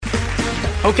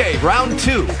Okay, round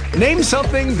two. Name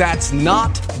something that's not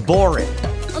boring.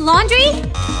 A laundry?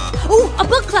 Ooh, a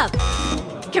book club.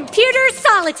 Computer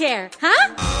solitaire,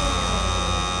 huh?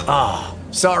 Ah,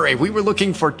 oh, sorry, we were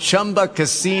looking for Chumba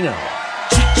Casino.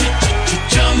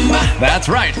 That's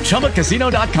right,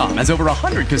 ChumbaCasino.com has over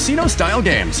 100 casino-style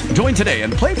games. Join today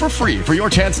and play for free for your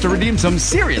chance to redeem some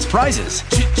serious prizes.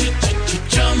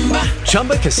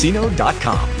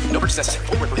 ChumbaCasino.com. No purchase necessary.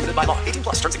 Void where prohibited by law. 18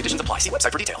 plus. Terms and conditions apply. See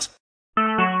website for details.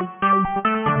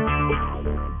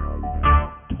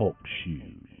 Talk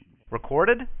shoes.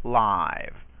 Recorded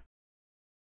live.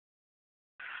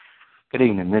 Good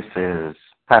evening. This is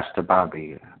Pastor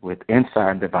Bobby with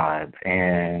Inside the Vibe,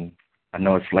 and I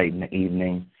know it's late in the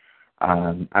evening.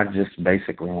 I just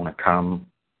basically want to come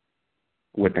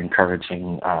with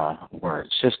encouraging words,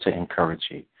 just to encourage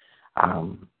you. I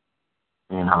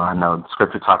know the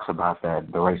scripture talks about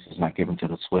that the race is not given to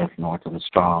the swift nor to the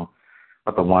strong,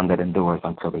 but the one that endures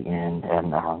until the end.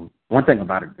 And one thing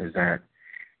about it is that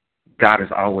God is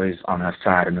always on our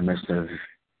side in the midst of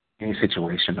any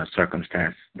situation or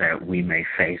circumstance that we may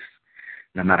face.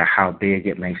 No matter how big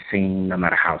it may seem, no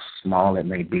matter how small it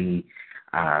may be,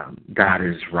 God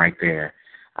is right there.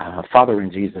 Father,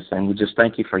 in Jesus' name, we just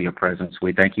thank you for your presence.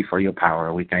 We thank you for your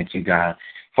power. We thank you, God,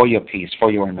 for your peace,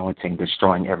 for your anointing,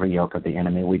 destroying every yoke of the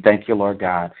enemy. We thank you, Lord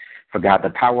God, for, God,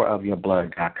 the power of your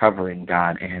blood, God, covering,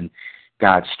 God, and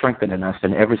God, strengthening us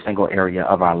in every single area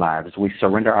of our lives. We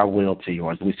surrender our will to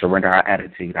yours. We surrender our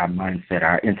attitude, our mindset,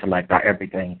 our intellect, our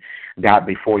everything, God,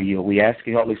 before you. We ask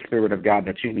you, Holy Spirit of God,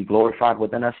 that you be glorified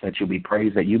within us, that you be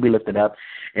praised, that you be lifted up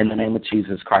in the name of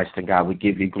Jesus Christ. And, God, we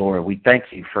give you glory. We thank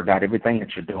you for, God, everything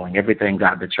that you're doing, everything,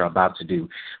 God, that you're about to do.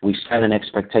 We stand in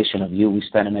expectation of you. We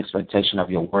stand in expectation of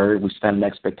your word. We stand in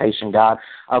expectation, God,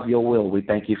 of your will. We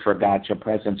thank you for, God, your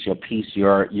presence, your peace,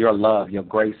 your love, your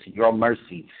grace, your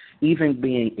mercy, even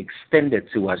being extended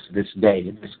to us this day,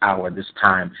 this hour, this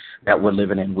time that we're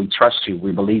living in. We trust you.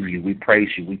 We believe you. We praise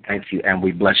you. We thank you. And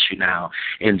we bless you now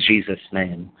in Jesus'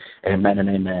 name. Amen and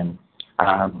amen.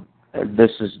 This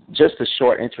is just a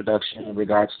short introduction in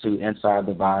regards to Inside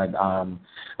the Vibe,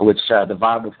 which the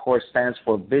Vibe, of course, stands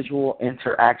for Visual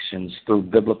Interactions Through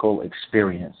Biblical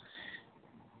Experience.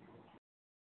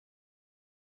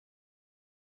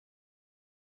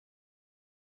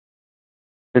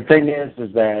 The thing is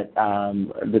that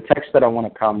the text that I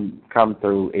want to come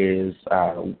through is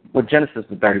with Genesis,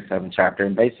 the 37th chapter,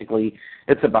 and basically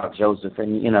it's about Joseph.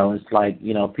 And, it's like,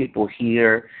 people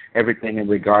hear everything in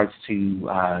regards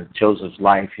to Joseph's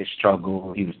life, his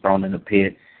struggle. He was thrown in a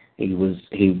pit.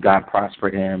 God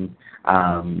prospered him.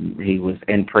 He was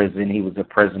in prison. He was a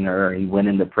prisoner. He went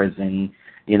into prison.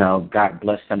 God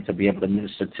blessed him to be able to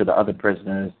minister to the other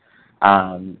prisoners.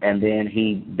 And then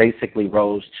he basically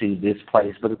rose to this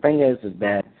place. But the thing is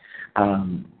that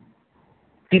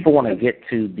people want to get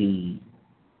to the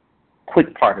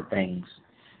quick part of things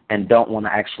and don't want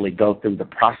to actually go through the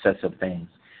process of things.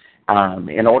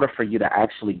 In order for you to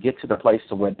actually get to the place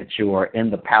to where that you are in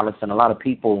the palace, and a lot of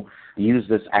people use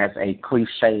this as a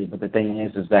cliche, but the thing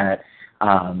is that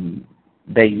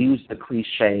they use the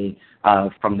cliche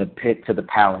from the pit to the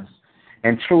palace.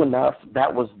 And true enough,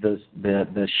 that was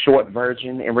the short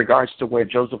version in regards to where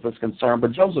Joseph was concerned.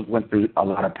 But Joseph went through a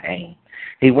lot of pain.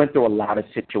 He went through a lot of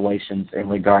situations in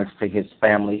regards to his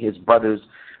family, his brothers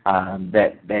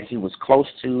that he was close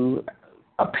to,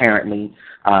 apparently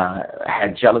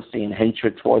had jealousy and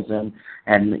hatred towards him.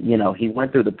 And, he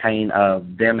went through the pain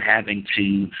of them having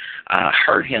to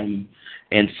hurt him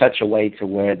in such a way to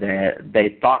where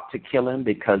they thought to kill him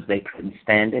because they couldn't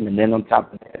stand him. And then on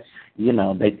top of that,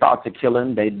 they thought to kill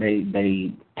him. They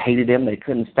hated him. They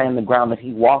couldn't stand the ground that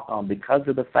he walked on because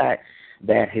of the fact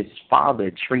that his father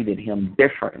treated him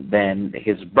different than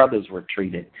his brothers were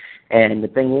treated. And the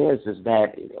thing is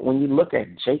that when you look at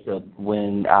Jacob,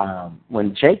 when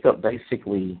Jacob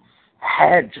basically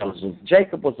had Joseph,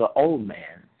 Jacob was an old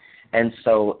man. And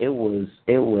so he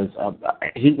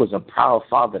was a proud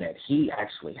father that he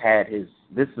actually had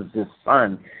this is his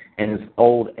son in his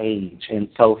old age. And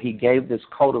so he gave this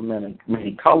coat of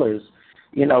many colors,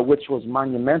 which was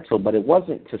monumental, but it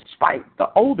wasn't to spite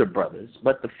the older brothers,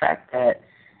 but the fact that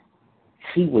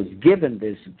he was given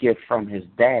this gift from his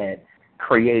dad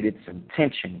created some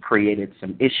tension, created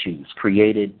some issues,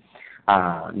 created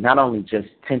not only just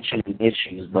tension and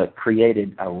issues, but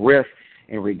created a rift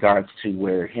in regards to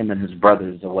where him and his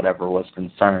brothers or whatever was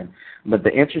concerned. But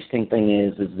the interesting thing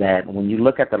is that when you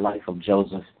look at the life of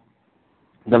Joseph,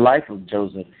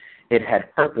 it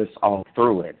had purpose all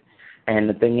through it. And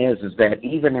the thing is that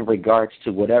even in regards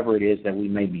to whatever it is that we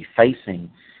may be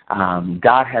facing,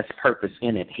 God has purpose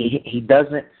in it. He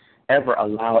doesn't ever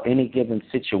allow any given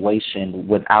situation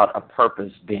without a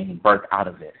purpose being birthed out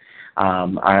of it.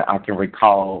 I can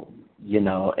recall,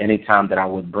 anytime that I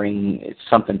would bring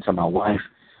something to my wife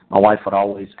would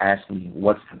always ask me,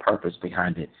 what's the purpose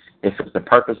behind it? If it's the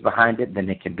purpose behind it, then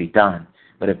it can be done.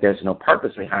 But if there's no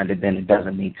purpose behind it, then it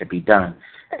doesn't need to be done.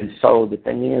 And so the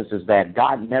thing is that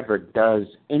God never does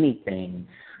anything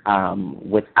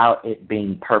without it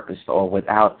being purposed or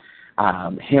without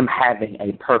him having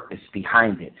a purpose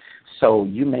behind it. So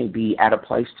you may be at a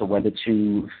place to where that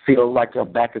you feel like your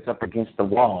back is up against the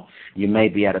wall. You may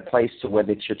be at a place to where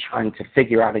that you're trying to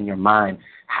figure out in your mind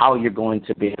how you're going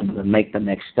to be able to make the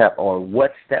next step or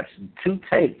what steps to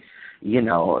take.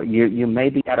 You may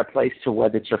be at a place to where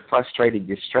that you're frustrated,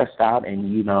 you're stressed out,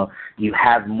 and you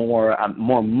have more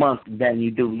month than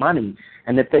you do money.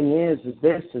 And the thing is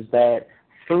that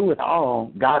through it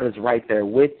all, God is right there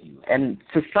with you. And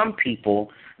to some people,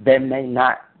 there may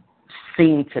not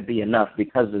seem to be enough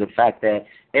because of the fact that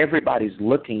everybody's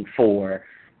looking for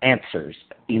answers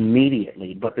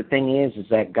immediately. But the thing is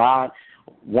that God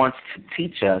wants to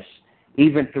teach us,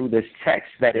 even through this text,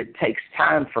 that it takes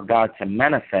time for God to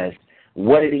manifest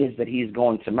what it is that he's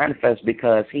going to manifest,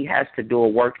 because he has to do a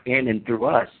work in and through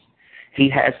us. He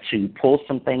has to pull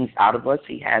some things out of us.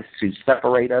 He has to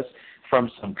separate us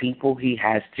from some people. He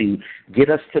has to get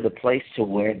us to the place to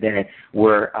where that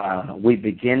we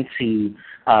begin to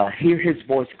hear his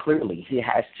voice clearly. He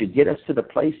has to get us to the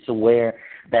place to where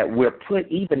that we're put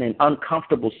even in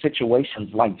uncomfortable situations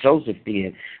like Joseph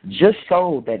did, just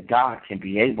so that God can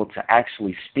be able to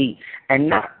actually speak, and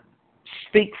not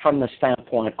speak from the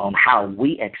standpoint on how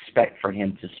we expect for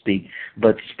him to speak,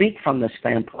 but speak from the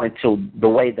standpoint to the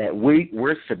way that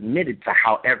we're submitted to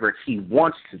however he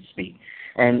wants to speak.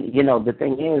 And, the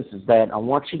thing is that I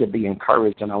want you to be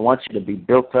encouraged, and I want you to be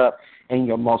built up in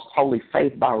your most holy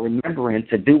faith by remembering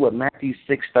to do what Matthew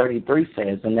 6:33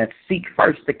 says, and that seek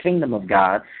first the kingdom of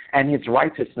God and his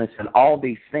righteousness, and all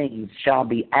these things shall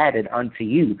be added unto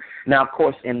you. Now, of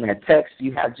course, in that text,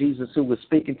 you have Jesus who was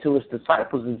speaking to his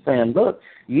disciples and saying, look,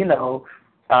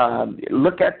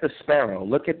 look at the sparrow,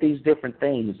 look at these different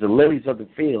things, the lilies of the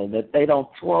field, that they don't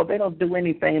do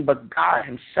anything, but God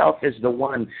himself is the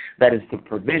one that is the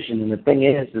provision. And the thing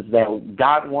is that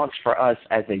God wants for us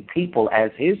as a people,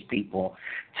 as his people,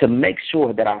 to make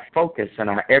sure that our focus and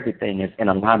our everything is in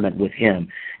alignment with him.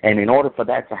 And in order for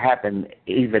that to happen,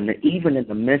 even in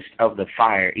the midst of the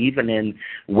fire, even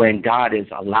when God is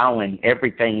allowing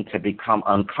everything to become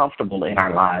uncomfortable in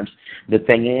our lives, the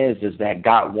thing is that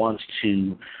God wants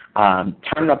to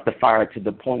turn up the fire to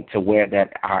the point to where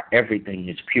that our everything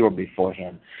is pure before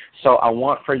him. So I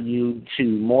want for you to,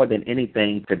 more than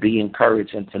anything, to be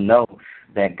encouraged and to know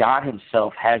that God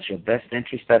himself has your best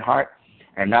interest at heart.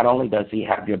 And not only does he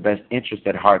have your best interest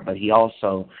at heart, but he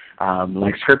also,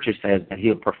 like Scripture says, that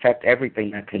he'll perfect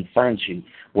everything that concerns you.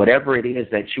 Whatever it is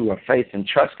that you are facing,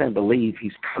 trust and believe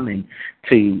he's coming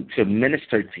to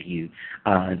minister to you,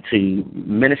 to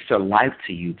minister life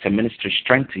to you, to minister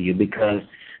strength to you, because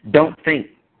don't think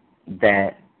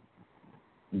that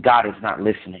God is not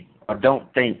listening, or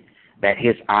don't think that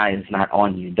his eye is not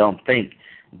on you. Don't think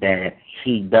that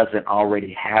he doesn't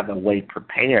already have a way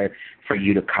prepared for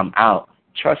you to come out.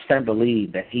 Trust and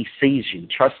believe that he sees you.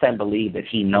 Trust and believe that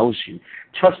he knows you.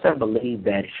 Trust and believe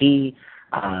that he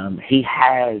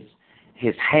has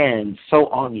his hand so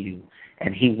on you,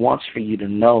 and he wants for you to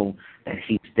know that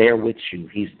he's there with you.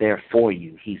 He's there for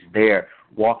you. He's there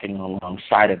walking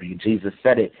alongside of you. Jesus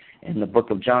said it in the book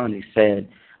of John. He said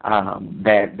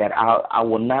that I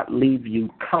will not leave you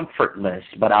comfortless,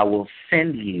 but I will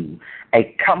send you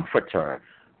a comforter,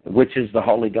 which is the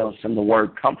Holy Ghost. And the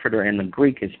word comforter in the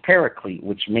Greek is paraclete,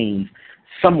 which means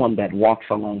someone that walks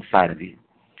alongside of you.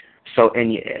 So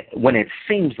when it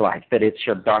seems like that it's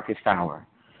your darkest hour,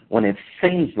 when it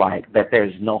seems like that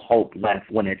there's no hope left,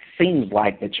 when it seems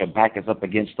like that your back is up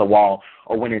against the wall,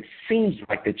 or when it seems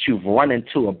like that you've run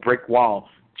into a brick wall,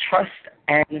 trust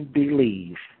and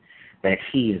believe that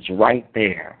he is right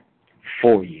there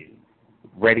for you,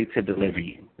 ready to deliver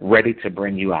you, ready to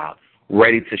bring you out,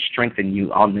 ready to strengthen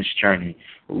you on this journey,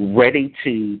 ready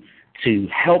to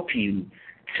help you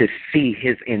to see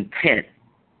his intent,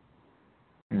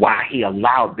 why he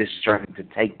allowed this journey to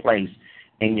take place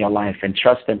in your life. And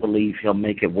trust and believe he'll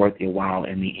make it worth your while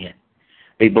in the end.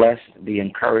 Be blessed, be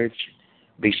encouraged,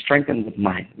 be strengthened with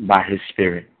might by his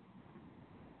Spirit.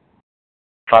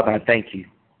 Father, I thank you.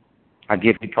 I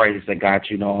give you praise that, God,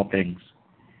 you know all things,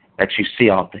 that you see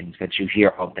all things, that you hear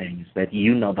all things, that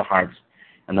you know the hearts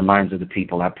and the minds of the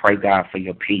people. I pray, God, for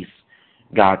your peace,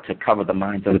 God, to cover the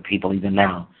minds of the people even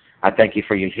now. I thank you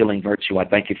for your healing virtue. I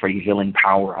thank you for your healing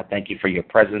power. I thank you for your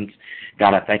presence.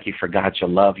 God, I thank you for, God, your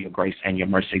love, your grace, and your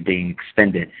mercy being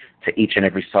extended to each and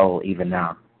every soul even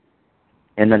now.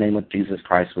 In the name of Jesus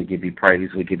Christ, we give you praise,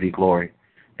 we give you glory,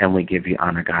 and we give you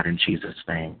honor, God, in Jesus'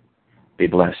 name. Be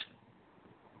blessed.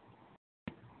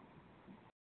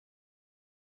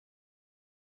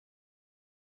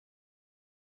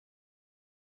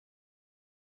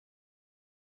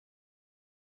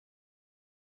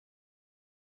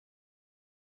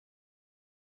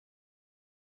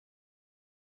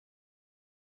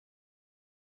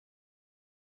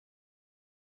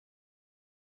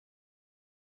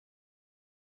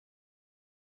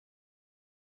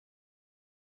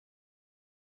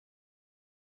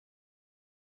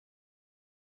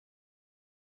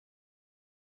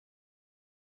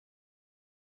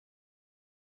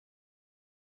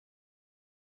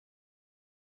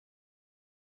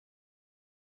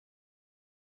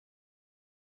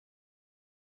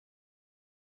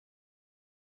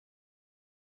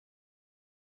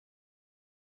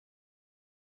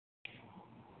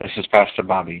 This is Pastor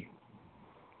Bobby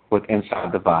with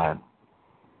Inside the Vibe.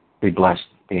 Be blessed,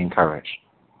 be encouraged.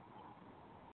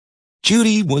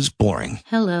 Judy was boring.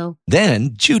 Hello.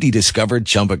 Then Judy discovered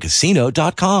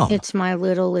ChumbaCasino.com. It's my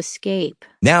little escape.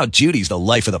 Now Judy's the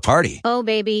life of the party. Oh,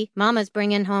 baby, mama's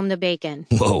bringing home the bacon.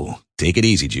 Whoa, take it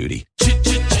easy, Judy.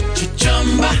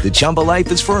 The Chumba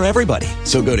life is for everybody.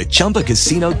 So go to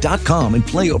ChumbaCasino.com and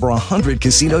play over 100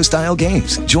 casino-style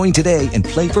games. Join today and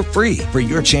play for free for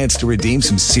your chance to redeem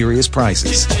some serious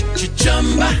prizes.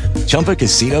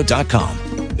 ChumbaCasino.com.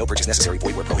 No purchase necessary.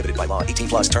 Void where prohibited by law.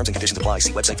 18+ terms and conditions apply.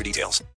 See website for details.